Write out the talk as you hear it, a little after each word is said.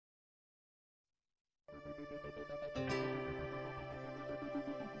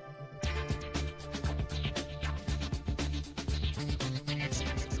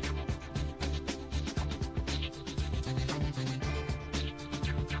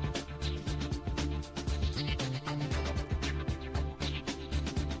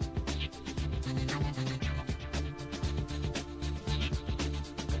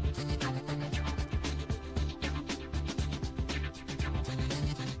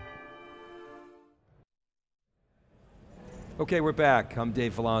Okay, we're back. I'm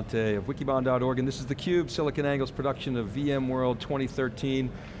Dave Vellante of Wikibon.org, and this is theCUBE, SiliconANGLE's production of VMworld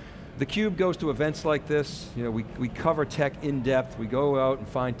 2013. theCUBE goes to events like this. You know, we cover tech in depth. We go out and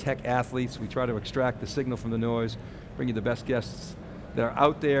find tech athletes. We try to extract the signal from the noise, bring you the best guests that are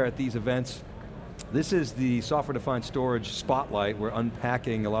out there at these events. This is the software-defined storage spotlight. We're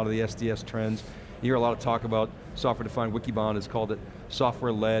unpacking a lot of the SDS trends. You hear a lot of talk about software-defined. Wikibon has called it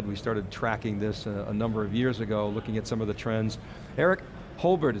software-led. We started tracking this a number of years ago, looking at some of the trends. Eric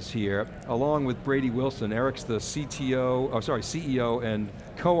Hulbert is here, along with Brady Wilson. Eric's the CEO and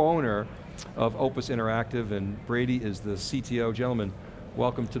co-owner of Opus Interactive, and Brady is the CTO. Gentlemen,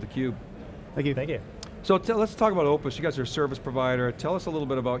 welcome to theCUBE. Thank you. Thank you. So let's talk about Opus. You guys are a service provider. Tell us a little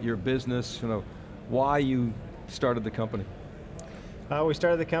bit about your business, why you started the company. We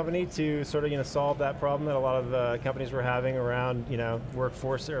started the company to sort of solve that problem that a lot of companies were having around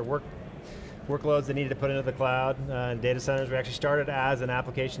workforce or workloads that needed to put into the cloud and data centers. We actually started as an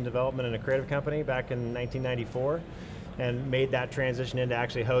application development and a creative company back in 1994 and made that transition into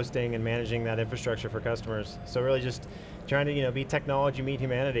actually hosting and managing that infrastructure for customers. So really just trying to be technology meet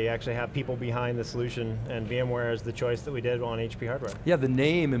humanity, actually have people behind the solution, and VMware is the choice that we did on HP hardware. Yeah, the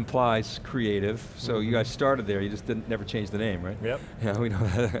name implies creative, so you guys started there, you just never changed the name, right? Yep. Yeah, we know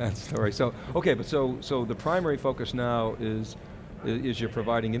that story. So, okay, but so the primary focus now is you're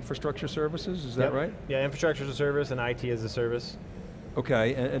providing infrastructure services, is that right? Yeah, infrastructure as a service and IT as a service.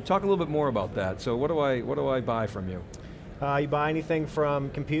 Okay, and talk a little bit more about that. So what do I buy from you? You buy anything from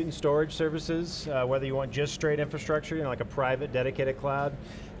compute and storage services, whether you want just straight infrastructure, like a private dedicated cloud,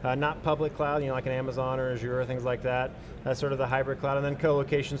 not public cloud, like an Amazon or Azure, things like that. That's sort of the hybrid cloud, and then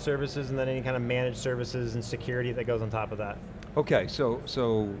co-location services, and then any kind of managed services and security that goes on top of that. Okay, so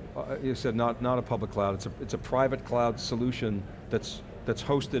you said not a public cloud, it's a private cloud solution that's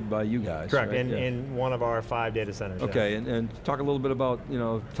hosted by you guys. Correct, right? in one of our 5 data centers. Okay, yeah. and talk a little bit about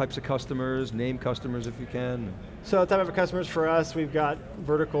types of customers, name customers if you can. So type of customers for us, we've got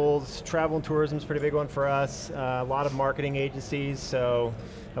verticals. Travel and tourism is a pretty big one for us. A lot of marketing agencies, so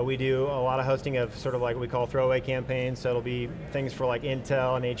we do a lot of hosting of sort of like what we call throwaway campaigns, so it'll be things for like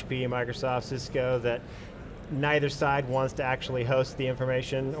Intel and HP, Microsoft, Cisco, that neither side wants to actually host the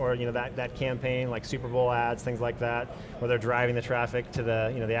information or that campaign, like Super Bowl ads, things like that, where they're driving the traffic to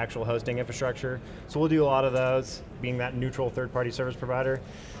the the actual hosting infrastructure. So we'll do a lot of those, being that neutral third-party service provider.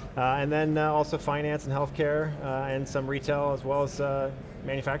 And then also finance and healthcare, and some retail as well as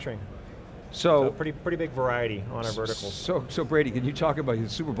manufacturing. So pretty big variety on our verticals. So Brady, can you talk about your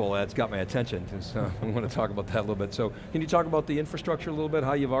Super Bowl ads? Got my attention. I want to talk about that a little bit. So can you talk about the infrastructure a little bit,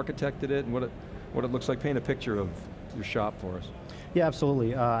 how you've architected it, and what it looks like? Paint a picture of your shop for us. Yeah,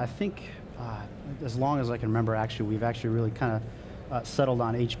 absolutely. I think as long as I can remember, actually, we've actually really kind of settled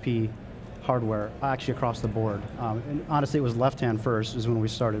on HP hardware, actually across the board. And honestly, it was LeftHand first, is when we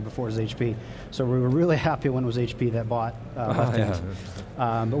started, before it was HP. So we were really happy when it was HP that bought LeftHand.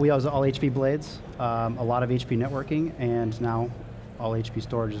 Yeah. But we use all HP blades, a lot of HP networking, and now all HP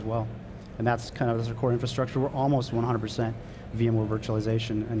storage as well. And that's our core infrastructure. We're almost 100% VMware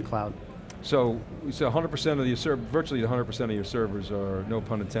virtualization and cloud. So 100% of your virtually 100% of your servers are, no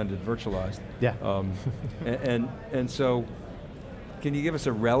pun intended, virtualized. Yeah. And so, can you give us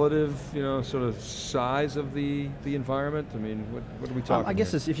a relative, sort of size of the environment? I mean, what are we talking? I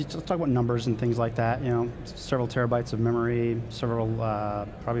guess if you talk about numbers and things like that, several terabytes of memory, several,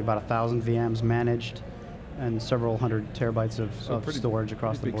 probably about 1,000 VMs managed, and several hundred terabytes of storage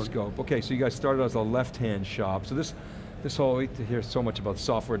across the board. Big scope. Okay, so you guys started as a LeftHand shop. So this whole, we hear so much about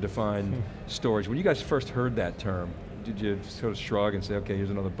software-defined storage. When you guys first heard that term, did you sort of shrug and say, okay,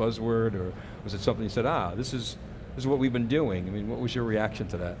 here's another buzzword, or was it something you said, this is what we've been doing? I mean, what was your reaction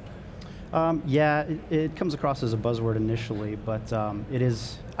to that? Yeah, it comes across as a buzzword initially, but it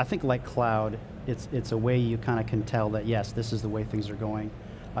is, I think like cloud, it's a way you kind of can tell that, yes, this is the way things are going.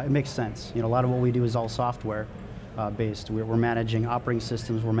 It makes sense. A lot of what we do is all software based. We're managing operating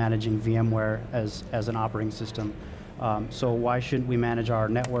systems, we're managing VMware as an operating system. So why shouldn't we manage our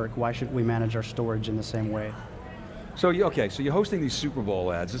network? Why shouldn't we manage our storage in the same way? So you're hosting these Super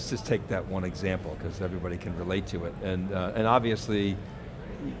Bowl ads. Let's just take that one example because everybody can relate to it. And obviously,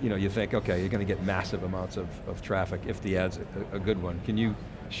 you think, okay, you're going to get massive amounts of traffic if the ad's a good one. Can you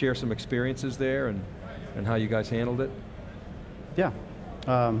share some experiences there and how you guys handled it? Yeah.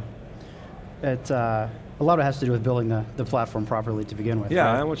 A lot of it has to do with building the platform properly to begin with. Yeah,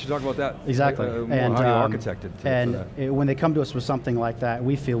 right? I want you to talk about that. Exactly. And how you architected and for that. When they come to us with something like that,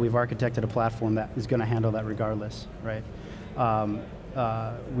 we feel we've architected a platform that is going to handle that regardless, right?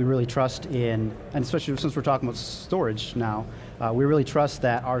 We really trust in, and especially since we're talking about storage now, we really trust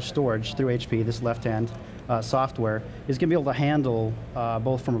that our storage through HP, this LeftHand software, is going to be able to handle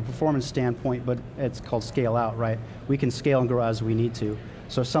both from a performance standpoint, but it's called scale out, right? We can scale and grow as we need to.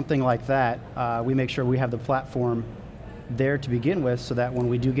 So something like that, we make sure we have the platform there to begin with so that when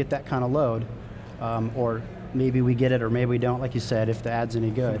we do get that kind of load, or maybe we get it or maybe we don't, like you said, if the ad's any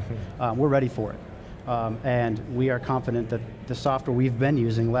good, we're ready for it. And we are confident that the software we've been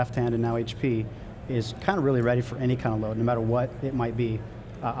using, LeftHand and now HP, is kind of really ready for any kind of load, no matter what it might be.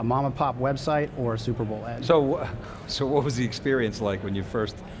 A mom and pop website or a Super Bowl ad. So what was the experience like when you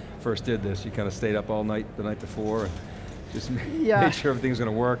first did this? You kind of stayed up all night the night before and just made sure everything's going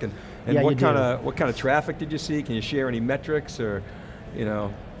to work. And yeah, what kind of traffic did you see? Can you share any metrics or,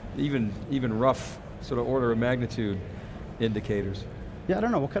 even rough sort of order of magnitude indicators? Yeah, I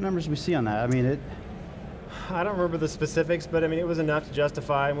don't know, what kind of numbers do we see on that? I mean, I don't remember the specifics, but I mean, it was enough to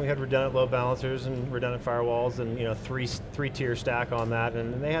justify, and we had redundant load balancers and redundant firewalls and three-tier stack on that,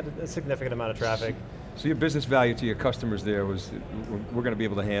 and they had a significant amount of traffic. So your business value to your customers there was, we're going to be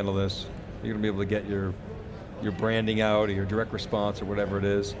able to handle this, you're going to be able to get your branding out or your direct response or whatever it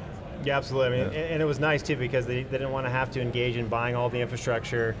is. Yeah, absolutely. I mean, and it was nice too because they didn't want to have to engage in buying all the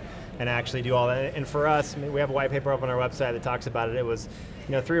infrastructure and actually do all that. And for us, I mean, we have a white paper up on our website that talks about it. It was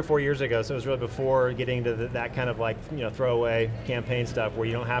 3 or 4 years ago, so it was really before getting to that kind of like throwaway campaign stuff where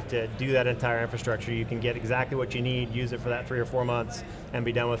you don't have to do that entire infrastructure. You can get exactly what you need, use it for that 3 or 4 months, and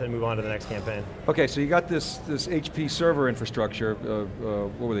be done with it and move on to the next campaign. Okay, so you got this HP server infrastructure.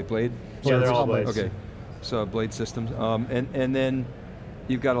 What were they, Blade? Yeah, they're all Blades. Okay, so Blade systems, and then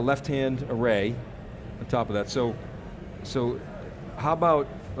you've got a LeftHand array on top of that. So how about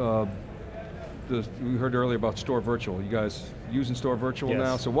we heard earlier about Store Virtual. You guys using Store Virtual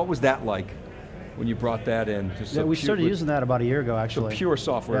now? So what was that like when you brought that in? Yeah, we started using that about a year ago, actually. So pure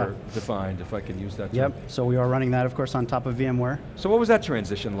software defined, if I can use that term. Yep, so we are running that, of course, on top of VMware. So what was that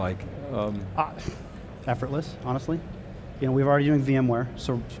transition like? Effortless, honestly. We've already doing VMware,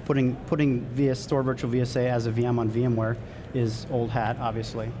 so putting Store Virtual VSA as a VM on VMware is old hat,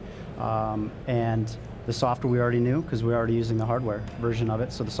 obviously. And the software we already knew, because we're already using the hardware version of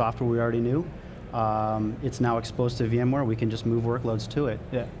it, so the software we already knew, it's now exposed to VMware, we can just move workloads to it.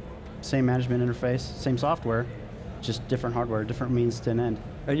 Yeah. Same management interface, same software, just different hardware, different means to an end.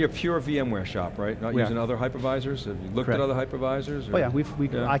 And you're a pure VMware shop, right? Not using other hypervisors? Have you looked at other hypervisors? Or? Oh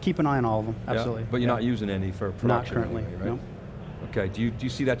yeah, I keep an eye on all of them, absolutely. Yeah, but you're not using any for production? Not currently, anyway, right? no. Okay, do you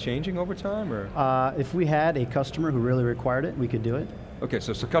see that changing over time? Or? If we had a customer who really required it, we could do it. Okay,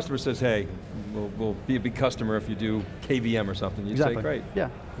 so customer says, hey, we'll be a big customer if you do KVM or something. You'd say, great. Yeah.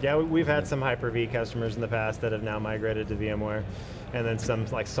 Yeah, we've had some Hyper-V customers in the past that have now migrated to VMware, and then some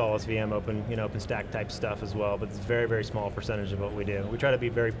like Solus VM OpenStack type stuff as well, but it's a very, very small percentage of what we do. We try to be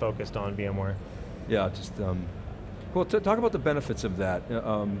very focused on VMware. Yeah, just, well, talk about the benefits of that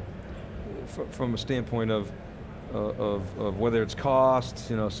from a standpoint of whether it's cost,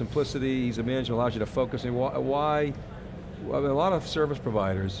 simplicity, ease of management, allows you to focus. And why? I mean, a lot of service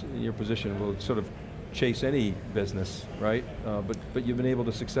providers in your position will sort of chase any business, right? But you've been able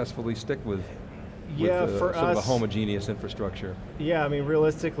to successfully stick with for sort us, of a homogeneous infrastructure. Yeah, I mean,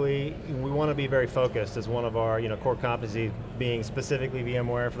 realistically, we want to be very focused as one of our core competency being specifically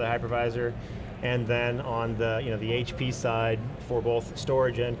VMware for the hypervisor, and then on the the HP side for both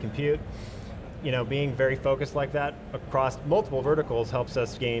storage and compute. Being very focused like that across multiple verticals helps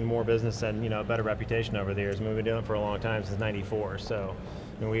us gain more business and a better reputation over the years. I mean, we've been doing it for a long time, since '94. So,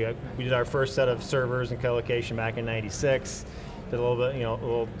 we did our first set of servers and co-location back in '96. Did a little bit, a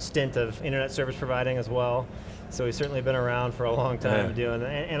little stint of internet service providing as well. So we've certainly been around for a long time doing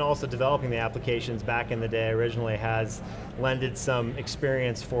that, and also developing the applications back in the day originally has lended some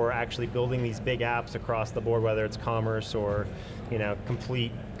experience for actually building these big apps across the board, whether it's commerce or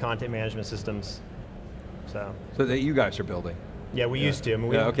complete content management systems. So that you guys are building? Yeah, we used to. I mean,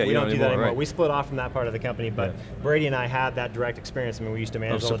 we don't do that anymore. Right. We split off from that part of the company, but Brady and I had that direct experience. I mean, we used to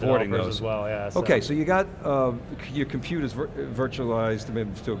manage all the developers as well. Yeah. So. Okay, so you got your compute is virtualized, I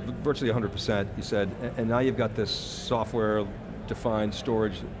mean, to virtually 100%, you said, and now you've got this software-defined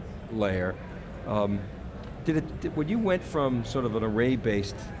storage layer. When you went from sort of an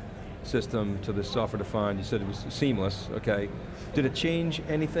array-based system to this software-defined, you said it was seamless, okay. Did it change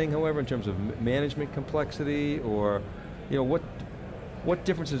anything, however, in terms of management complexity, or what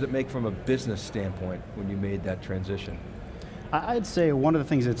difference does it make from a business standpoint when you made that transition? I'd say one of the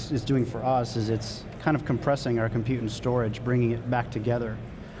things it's doing for us is it's kind of compressing our compute and storage, bringing it back together.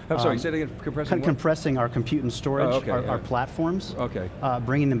 I'm sorry, say it again, compressing compressing our compute and storage, our platforms,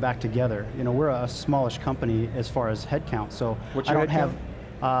 bringing them back together. We're a smallish company as far as headcount, so what's your headcount?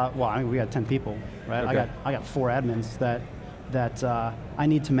 Well, I mean, we got 10 people, right? Okay. I got 4 admins that I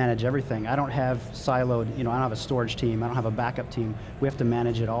need to manage everything. I don't have siloed, I don't have a storage team, I don't have a backup team. We have to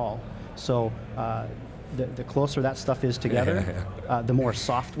manage it all. So the closer that stuff is together, the more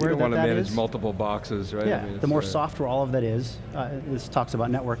software that is. You don't want to manage multiple boxes, right? Yeah, the more software all of that is, this talks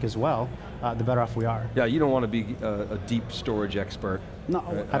about network as well, the better off we are. Yeah, you don't want to be a deep storage expert. No,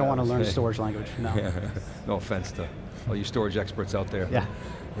 I don't want to learn storage language, no. No offense to all you storage experts out there.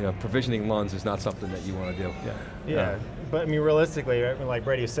 Yeah. Provisioning LUNs is not something that you want to do. Yeah, but I mean, realistically, right, like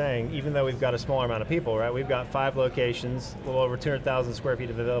Brady was saying, even though we've got a smaller amount of people, right, we've got 5 locations, a little over 200,000 square feet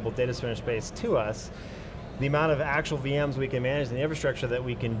of available data center space to us. The amount of actual VMs we can manage and the infrastructure that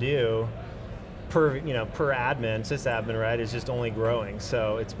we can do per admin, sysadmin, right, is just only growing.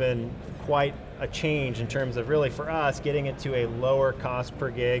 So it's been quite a change in terms of really for us getting it to a lower cost per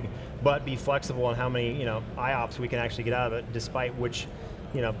gig, but be flexible on how many IOPS we can actually get out of it, despite which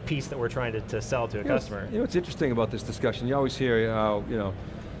piece that we're trying to sell to a customer. What's interesting about this discussion, you always hear how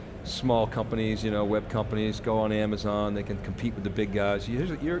small companies, web companies go on Amazon, they can compete with the big guys.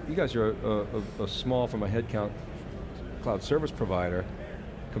 You guys are a small, from a headcount, cloud service provider,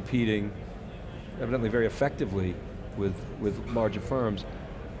 competing evidently very effectively with larger firms,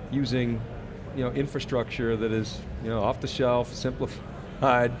 using infrastructure that is off the shelf,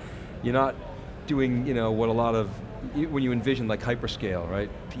 simplified. You're not doing what a lot of, when you envision like hyperscale, right?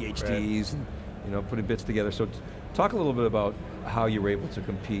 PhDs, right. Putting bits together. So talk a little bit about how you were able to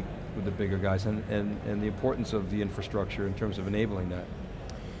compete with the bigger guys and the importance of the infrastructure in terms of enabling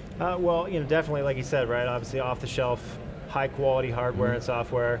that. Well, definitely, like you said, right? Obviously, off the shelf, high quality hardware and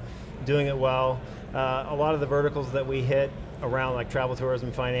software, doing it well. A lot of the verticals that we hit around like travel,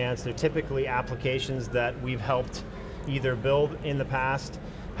 tourism, finance, they're typically applications that we've helped either build in the past,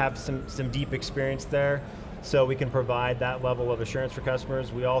 have some deep experience there, so we can provide that level of assurance for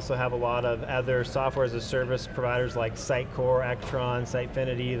customers. We also have a lot of other software as a service providers like Sitecore, Actron,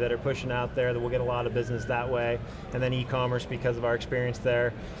 Sitefinity that are pushing out there that we'll get a lot of business that way, and then e-commerce because of our experience there.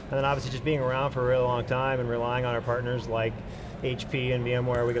 And then obviously just being around for a really long time and relying on our partners like HP and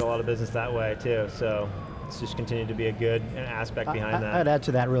VMware, we get a lot of business that way too. So it's just continued to be a good aspect behind that. I'd add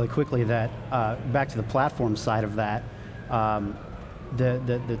to that really quickly that, back to the platform side of that,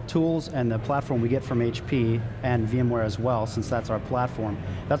 the tools and the platform we get from HP and VMware as well, since that's our platform,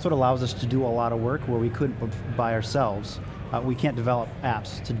 that's what allows us to do a lot of work where we couldn't by ourselves. We can't develop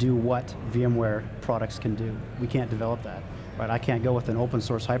apps to do what VMware products can do. We can't develop that. Right? I can't go with an open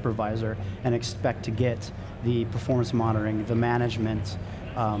source hypervisor and expect to get the performance monitoring, the management,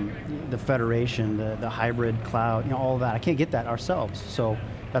 the federation, the hybrid cloud, all of that. I can't get that ourselves. So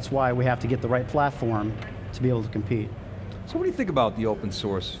that's why we have to get the right platform to be able to compete. So what do you think about the open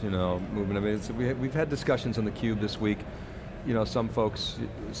source, movement? I mean, we've had discussions on theCUBE this week. Some folks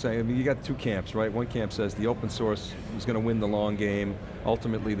say, you got 2 camps, right? One camp says the open source is going to win the long game.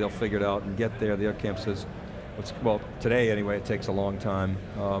 Ultimately, they'll figure it out and get there. The other camp says, well, today anyway, it takes a long time.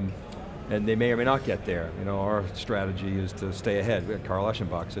 And they may or may not get there. Our strategy is to stay ahead. Carl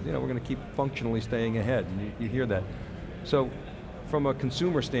Eschenbach said, we're going to keep functionally staying ahead, and you hear that. So, from a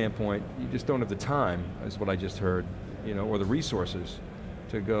consumer standpoint, you just don't have the time, is what I just heard, or the resources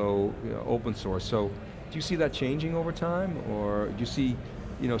to go open source. So, do you see that changing over time, or do you see,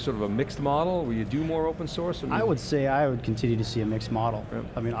 sort of a mixed model where you do more open source? I would say I would continue to see a mixed model. Yep.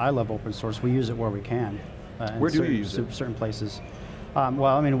 I mean, I love open source. We use it where we can. Where do you use it? Certain places. Well,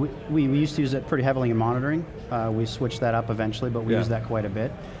 I mean, we used to use it pretty heavily in monitoring. We switched that up eventually, but we use that quite a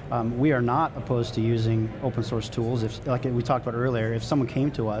bit. We are not opposed to using open source tools. If, like we talked about earlier, if someone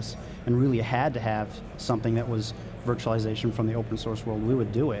came to us and really had to have something that was virtualization from the open source world, we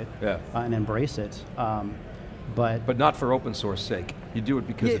would do it and embrace it. But not for open source sake. You do it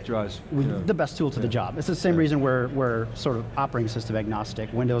because it drives the best tool to the job. It's the same reason we're sort of operating system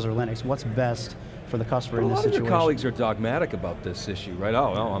agnostic, Windows or Linux. What's best for the customer in this situation? A lot of your colleagues are dogmatic about this issue, right?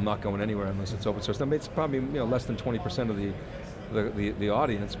 Oh, no, I'm not going anywhere unless it's open source. I mean, it's probably less than 20% of the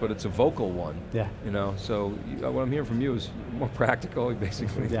audience, but it's a vocal one. Yeah. You know, so what I'm hearing from you is more practical. You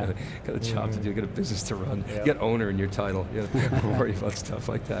basically got a job to do, got a business to run, you got owner in your title. You don't worry about stuff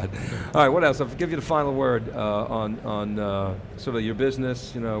like that. All right, what else? I'll give you the final word on sort of your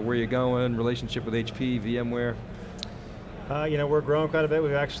business, you know, where you're going, relationship with HP, VMware. You know, we're growing quite a bit.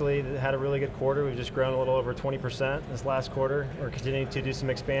 We've actually had a really good quarter. We've just grown a little over 20% this last quarter. We're continuing to do some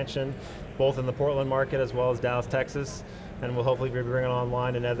expansion, both in the Portland market as well as Dallas, Texas. And we'll hopefully be bringing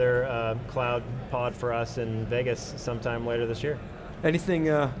online another cloud pod for us in Vegas sometime later this year. Anything,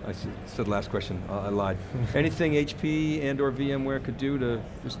 I said last question, I lied. Anything HP and or VMware could do to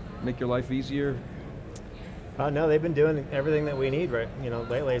just make your life easier? No, they've been doing everything that we need, right? You know,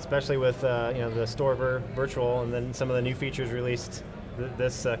 lately, especially with you know, the store virtual, and then some of the new features released.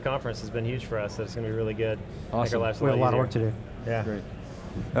 This conference has been huge for us, so it's going to be really good. Awesome. Make our lives we have a lot easier. of work to do. Yeah. Great.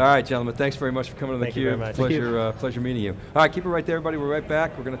 All right, gentlemen, thanks very much for coming to Thank you very theCUBE. much. Pleasure meeting you. All right, keep it right there, everybody. We're right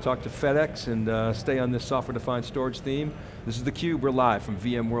back. We're going to talk to FedEx and stay on this software-defined storage theme. This is theCUBE. We're live from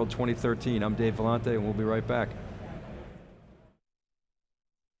VMworld 2013. I'm Dave Vellante, and we'll be right back.